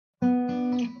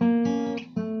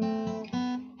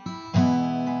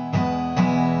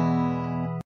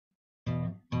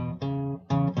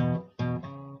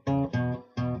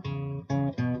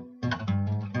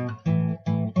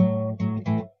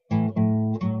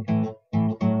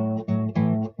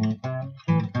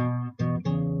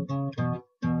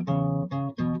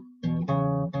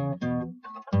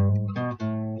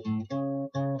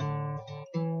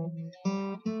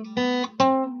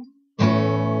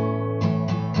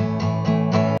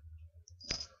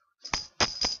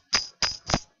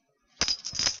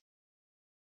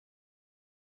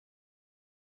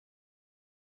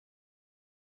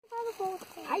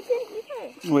I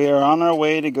didn't either. We are on our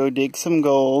way to go dig some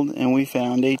gold, and we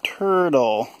found a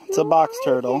turtle. It's a box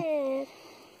turtle.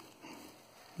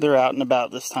 They're out and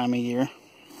about this time of year.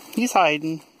 He's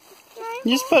hiding.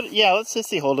 You just put, yeah, let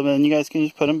Sissy hold him, and you guys can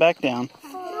just put him back down.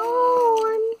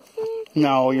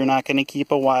 No, you're not going to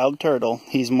keep a wild turtle.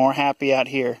 He's more happy out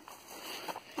here.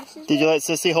 Did you let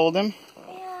Sissy hold him?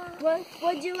 Yeah.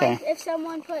 Would you like if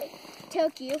someone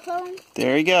took you home?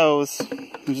 There he goes.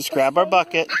 We just grab our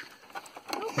bucket.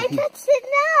 I touched it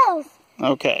now.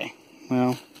 Okay.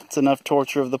 Well, it's enough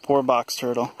torture of the poor box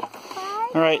turtle.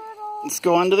 All right, let's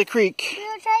go on to the creek.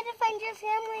 We'll try to find your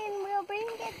family and we'll bring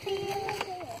it to you.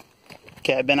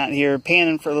 Okay, I've been out here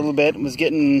panning for a little bit. Was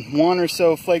getting 1 or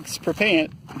so flakes per pan.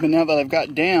 But now that I've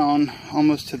got down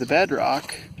almost to the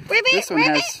bedrock, this one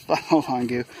has, hold on,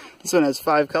 Goo. This one has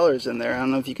 5 colors in there. I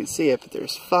don't know if you can see it, but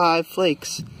there's 5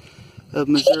 flakes of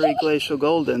Missouri glacial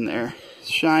gold in there,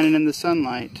 shining in the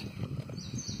sunlight.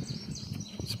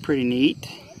 It's pretty neat.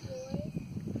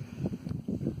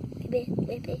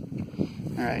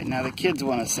 Alright, now the kids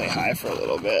want to say hi for a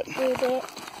little bit.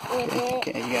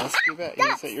 Okay, you gotta scoop out.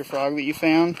 Is that your frog that you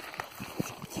found?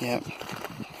 Yep.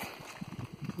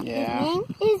 Yeah. His name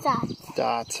is Dots.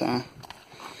 Dots, huh? And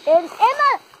Emma!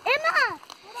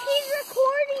 He's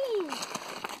recording!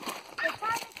 It's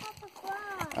time to catch a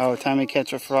frog. Oh, time to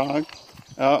catch a frog?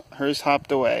 Oh, hers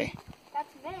hopped away.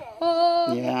 That's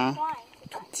big. Yeah.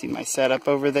 See my setup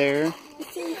over there?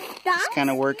 Just kind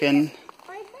of working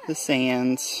the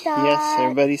sands. Yes,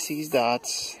 everybody sees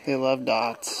Dots. They love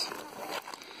Dots.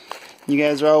 You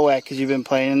guys are all wet because you've been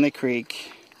playing in the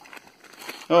creek.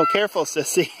 Oh, careful,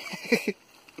 Sissy.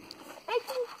 I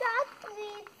think Dots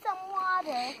needs some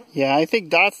water. Yeah, I think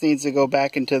Dots needs to go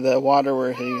back into the water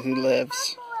where he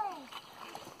lives.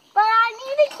 But I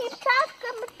need to keep track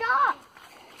of the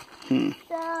Dots.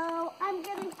 So I'm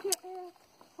going to get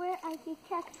where I can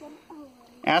check them over.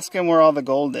 Ask him where all the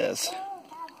gold is.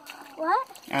 What?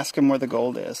 Ask him where the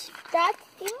gold is. That's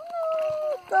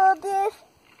gold is.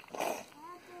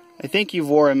 I think you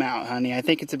wore him out, honey. I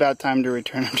think it's about time to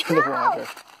return him to the water.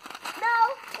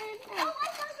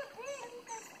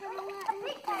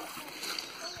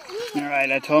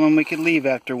 Alright, I told him we could leave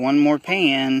after one more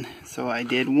pan, so I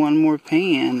did one more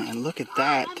pan, and look at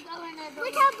that.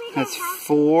 That's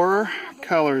 4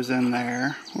 colors in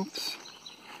there. Oops.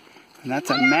 And that's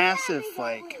a massive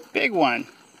flake. Big one.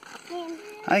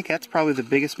 I think that's probably the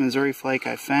biggest Missouri flake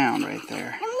I found right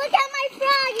there. And look at my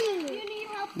froggy.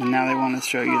 And now they want to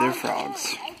show you their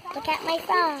frogs. Look at my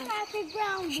frog.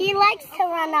 She likes to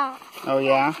run off. Oh,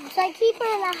 yeah? So I keep her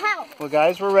in the house. Well,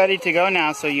 guys, we're ready to go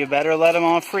now, so you better let them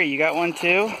all free. You got one,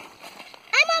 too?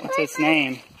 What's its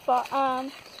name?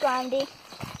 Blondie.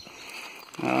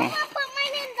 Oh.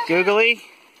 Googly,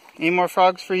 any more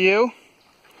frogs for you?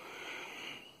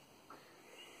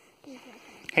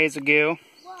 Hazel Goo,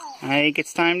 I think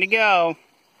it's time to go.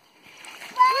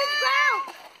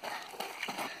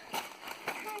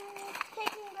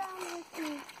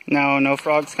 No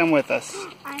frogs come with us.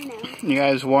 I know. You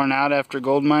guys worn out after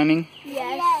gold mining?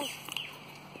 Yes.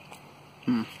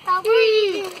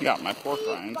 Got my pork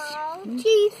rinds.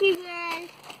 Cheese fingers.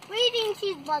 Reading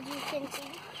cheese balls, you can see.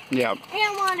 Yep.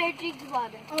 And water, drink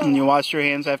water. And you wash your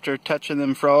hands after touching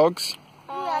them frogs?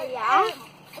 Yeah.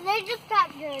 They just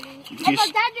got dirty. But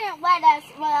that didn't let us,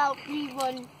 well, we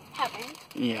wouldn't happen.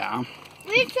 Yeah.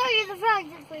 We'd show you the frogs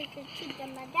if we could keep them,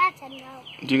 but that's a no.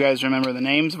 Do you guys remember the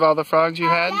names of all the frogs you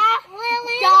had?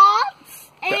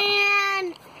 Dots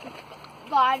and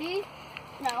Body.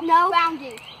 No.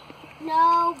 Roundy.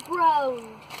 No, Broned.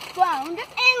 And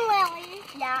Lily.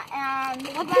 Yeah, and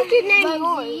what's your name?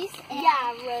 Rosie.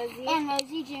 Yeah, Rosie. And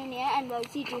Rosie Jr. and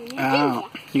Rosie Jr. Oh.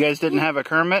 You guys didn't have a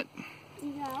Kermit?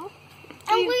 No.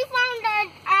 And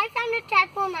I found a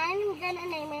tadpole and I'm gonna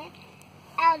name it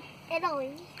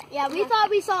Italy. Yeah, we thought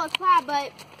we saw a crab,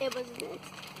 but it wasn't it.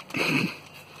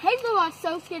 Hazel was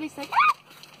so scared, he's like, ah!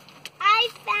 I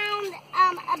found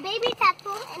a baby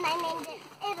tadpole and I named it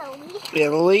Italy.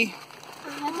 Italy?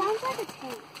 That sounds like a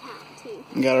tank too.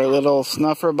 We got our little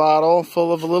snuffer bottle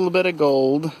full of a little bit of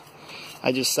gold.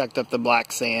 I just sucked up the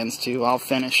black sands too. I'll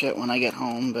finish it when I get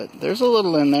home, but there's a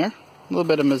little in there. A little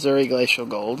bit of Missouri glacial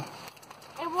gold.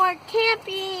 And we're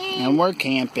camping. And we're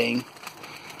camping.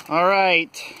 All right.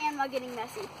 And we're getting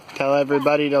messy. Tell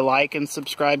everybody to like and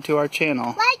subscribe to our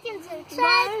channel. Like and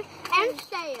subscribe and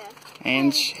share.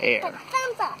 And share.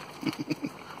 Thumbs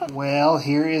up. Well,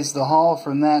 here is the haul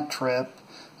from that trip.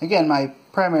 Again, my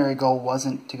primary goal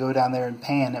wasn't to go down there and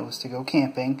pan. It was to go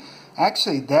camping.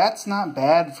 Actually, that's not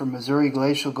bad for Missouri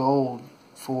glacial gold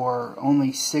for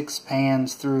only 6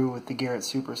 pans through with the Garrett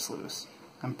Super Sluice.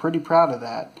 I'm pretty proud of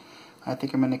that. I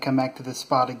think I'm going to come back to this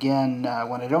spot again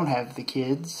when I don't have the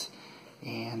kids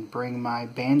and bring my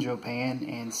banjo pan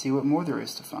and see what more there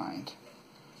is to find.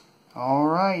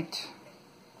 Alright.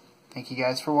 Thank you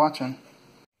guys for watching.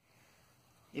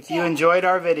 If you enjoyed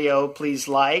our video, please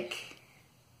like,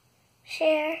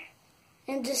 share,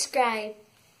 and subscribe.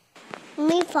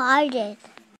 Me farted.